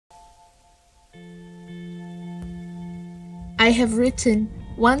I have written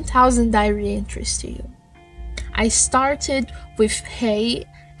 1,000 diary entries to you. I started with hey,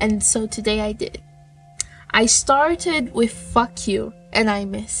 and so today I did. I started with fuck you, and I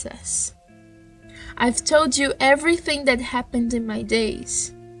miss us. I've told you everything that happened in my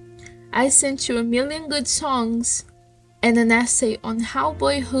days. I sent you a million good songs and an essay on how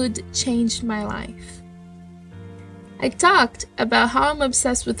boyhood changed my life. I talked about how I'm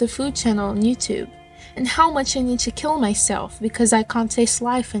obsessed with the food channel on YouTube and how much I need to kill myself because I can't taste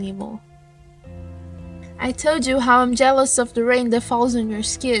life anymore. I told you how I'm jealous of the rain that falls on your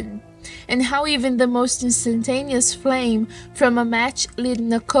skin and how even the most instantaneous flame from a match lit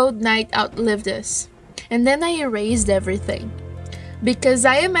in a cold night outlived us. And then I erased everything. Because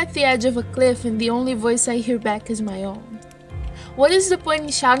I am at the edge of a cliff and the only voice I hear back is my own. What is the point in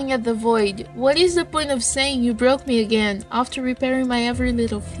shouting at the void? What is the point of saying you broke me again after repairing my every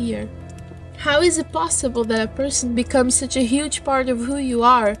little fear? How is it possible that a person becomes such a huge part of who you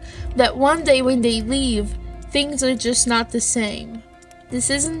are that one day when they leave, things are just not the same?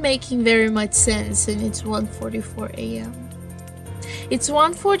 This isn't making very much sense and it's 1:44 a.m. It's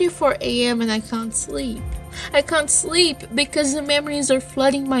 1:44 a.m. and I can't sleep. I can't sleep because the memories are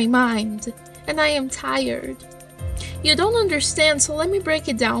flooding my mind and I am tired. You don't understand, so let me break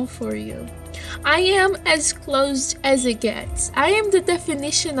it down for you. I am as closed as it gets. I am the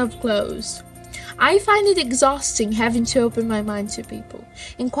definition of closed. I find it exhausting having to open my mind to people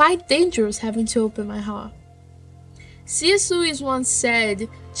and quite dangerous having to open my heart. C.S. Lewis once said,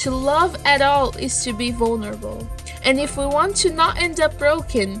 to love at all is to be vulnerable. And if we want to not end up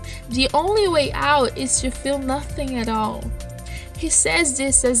broken, the only way out is to feel nothing at all. He says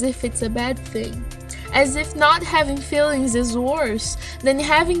this as if it's a bad thing. As if not having feelings is worse than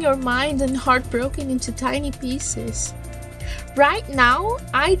having your mind and heart broken into tiny pieces. Right now,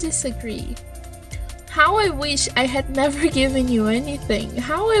 I disagree. How I wish I had never given you anything.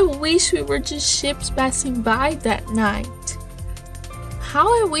 How I wish we were just ships passing by that night. How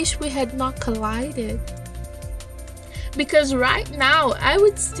I wish we had not collided. Because right now, I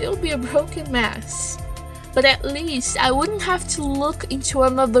would still be a broken mess. But at least I wouldn't have to look into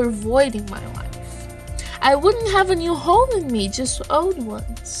another void in my life. I wouldn't have a new hole in me, just old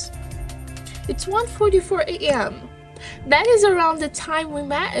ones. It's 1:44 a.m. That is around the time we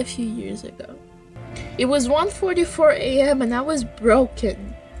met a few years ago. It was 1:44 a.m. and I was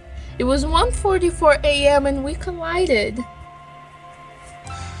broken. It was 1:44 a.m. and we collided.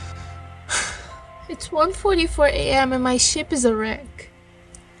 It's 1:44 a.m. and my ship is a wreck.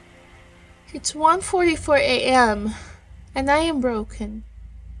 It's 1:44 a.m. and I am broken.